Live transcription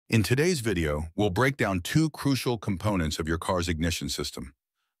In today's video, we'll break down two crucial components of your car's ignition system,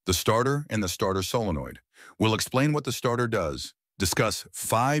 the starter and the starter solenoid. We'll explain what the starter does, discuss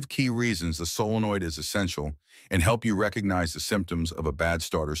 5 key reasons the solenoid is essential, and help you recognize the symptoms of a bad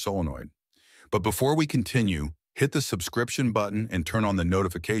starter solenoid. But before we continue, hit the subscription button and turn on the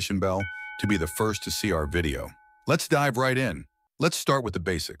notification bell to be the first to see our video. Let's dive right in. Let's start with the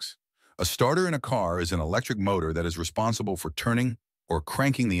basics. A starter in a car is an electric motor that is responsible for turning or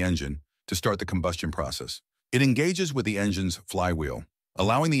cranking the engine to start the combustion process. It engages with the engine's flywheel,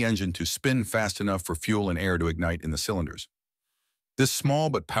 allowing the engine to spin fast enough for fuel and air to ignite in the cylinders. This small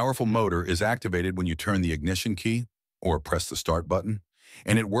but powerful motor is activated when you turn the ignition key or press the start button,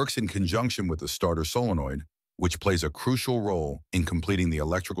 and it works in conjunction with the starter solenoid, which plays a crucial role in completing the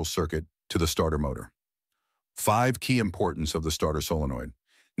electrical circuit to the starter motor. 5 key importance of the starter solenoid.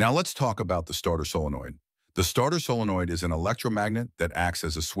 Now let's talk about the starter solenoid. The starter solenoid is an electromagnet that acts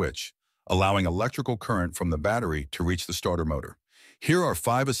as a switch, allowing electrical current from the battery to reach the starter motor. Here are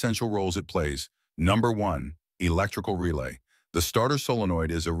 5 essential roles it plays. Number 1, electrical relay. The starter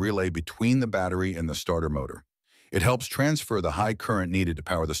solenoid is a relay between the battery and the starter motor. It helps transfer the high current needed to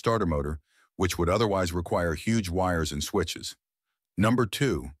power the starter motor, which would otherwise require huge wires and switches. Number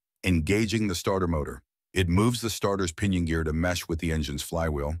 2, engaging the starter motor. It moves the starter's pinion gear to mesh with the engine's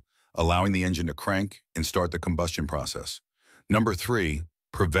flywheel, allowing the engine to crank and start the combustion process. Number 3,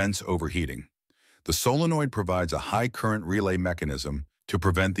 prevents overheating. The solenoid provides a high current relay mechanism to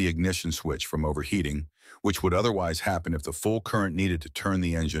prevent the ignition switch from overheating, which would otherwise happen if the full current needed to turn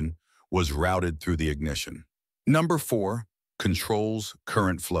the engine was routed through the ignition. Number 4, controls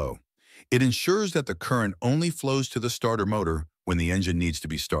current flow. It ensures that the current only flows to the starter motor when the engine needs to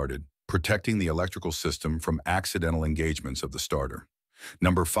be started, protecting the electrical system from accidental engagements of the starter.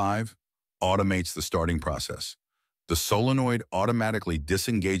 Number 5, automates the starting process. The solenoid automatically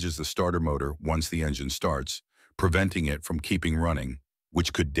disengages the starter motor once the engine starts, preventing it from keeping running,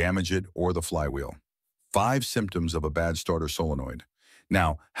 which could damage it or the flywheel. 5 symptoms of a bad starter solenoid.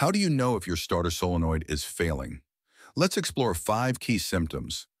 Now, how do you know if your starter solenoid is failing? Let's explore 5 key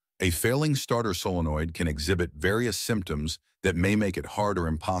symptoms. A failing starter solenoid can exhibit various symptoms that may make it hard or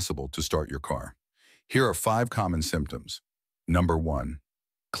impossible to start your car. Here are 5 common symptoms. Number 1,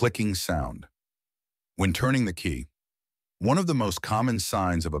 clicking sound. When turning the key, one of the most common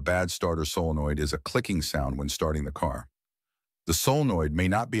signs of a bad starter solenoid is a clicking sound when starting the car. The solenoid may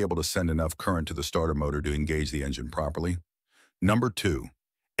not be able to send enough current to the starter motor to engage the engine properly. Number 2,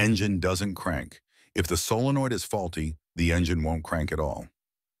 engine doesn't crank. If the solenoid is faulty, the engine won't crank at all.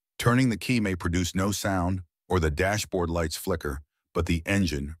 Turning the key may produce no sound or the dashboard lights flicker, but the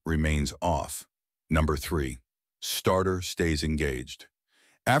engine remains off. Number 3, starter stays engaged.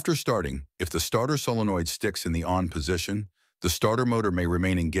 After starting, if the starter solenoid sticks in the on position, the starter motor may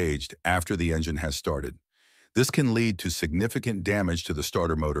remain engaged after the engine has started. This can lead to significant damage to the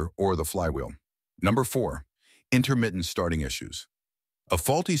starter motor or the flywheel. Number 4, intermittent starting issues. A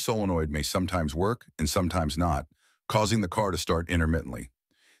faulty solenoid may sometimes work and sometimes not, causing the car to start intermittently.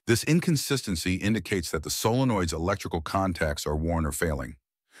 This inconsistency indicates that the solenoid's electrical contacts are worn or failing.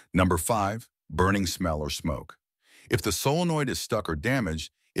 Number 5, burning smell or smoke. If the solenoid is stuck or damaged,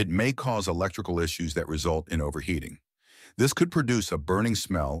 it may cause electrical issues that result in overheating. This could produce a burning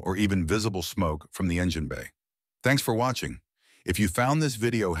smell or even visible smoke from the engine bay. Thanks for watching. If you found this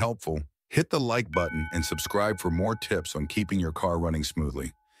video helpful, hit the like button and subscribe for more tips on keeping your car running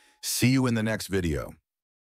smoothly. See you in the next video.